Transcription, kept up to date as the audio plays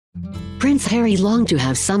Prince Harry longed to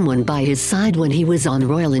have someone by his side when he was on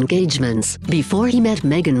royal engagements before he met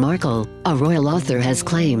Meghan Markle, a royal author has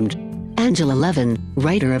claimed. Angela Levin,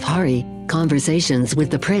 writer of Harry, Conversations with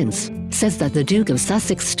the Prince, says that the Duke of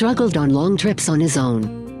Sussex struggled on long trips on his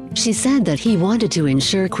own. She said that he wanted to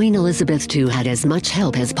ensure Queen Elizabeth II had as much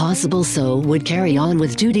help as possible, so would carry on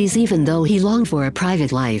with duties even though he longed for a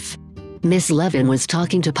private life. Miss Levin was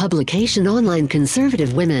talking to publication Online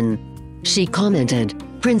Conservative Women. She commented,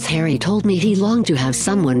 "Prince Harry told me he longed to have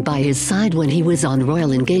someone by his side when he was on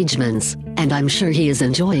royal engagements, and I'm sure he is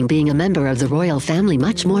enjoying being a member of the royal family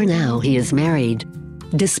much more now he is married."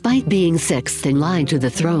 Despite being sixth in line to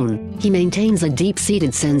the throne, he maintains a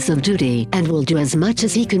deep-seated sense of duty and will do as much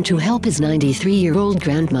as he can to help his 93-year-old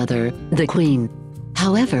grandmother, the Queen.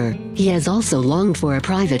 However, he has also longed for a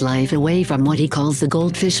private life away from what he calls the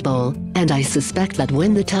goldfish bowl, and I suspect that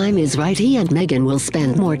when the time is right he and Meghan will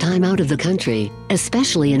spend more time out of the country,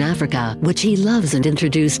 especially in Africa, which he loves and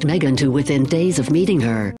introduced Meghan to within days of meeting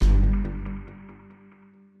her.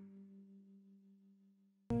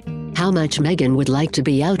 How much Meghan would like to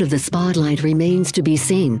be out of the spotlight remains to be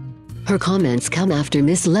seen. Her comments come after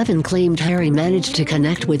Miss Levin claimed Harry managed to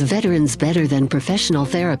connect with veterans better than professional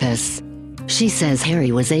therapists. She says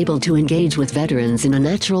Harry was able to engage with veterans in a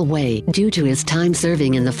natural way due to his time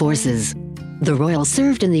serving in the forces. The royal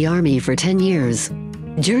served in the army for 10 years.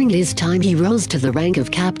 During his time he rose to the rank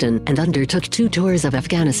of captain and undertook 2 tours of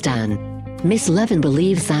Afghanistan. Miss Levin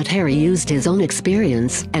believes that Harry used his own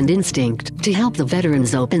experience and instinct to help the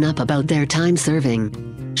veterans open up about their time serving.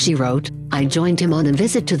 She wrote, "I joined him on a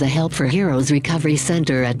visit to the Help for Heroes Recovery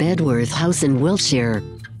Centre at Bedworth House in Wiltshire.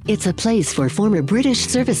 It's a place for former British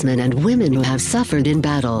servicemen and women who have suffered in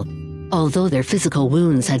battle. Although their physical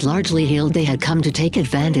wounds had largely healed, they had come to take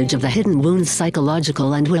advantage of the hidden wounds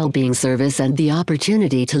psychological and well-being service and the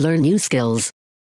opportunity to learn new skills.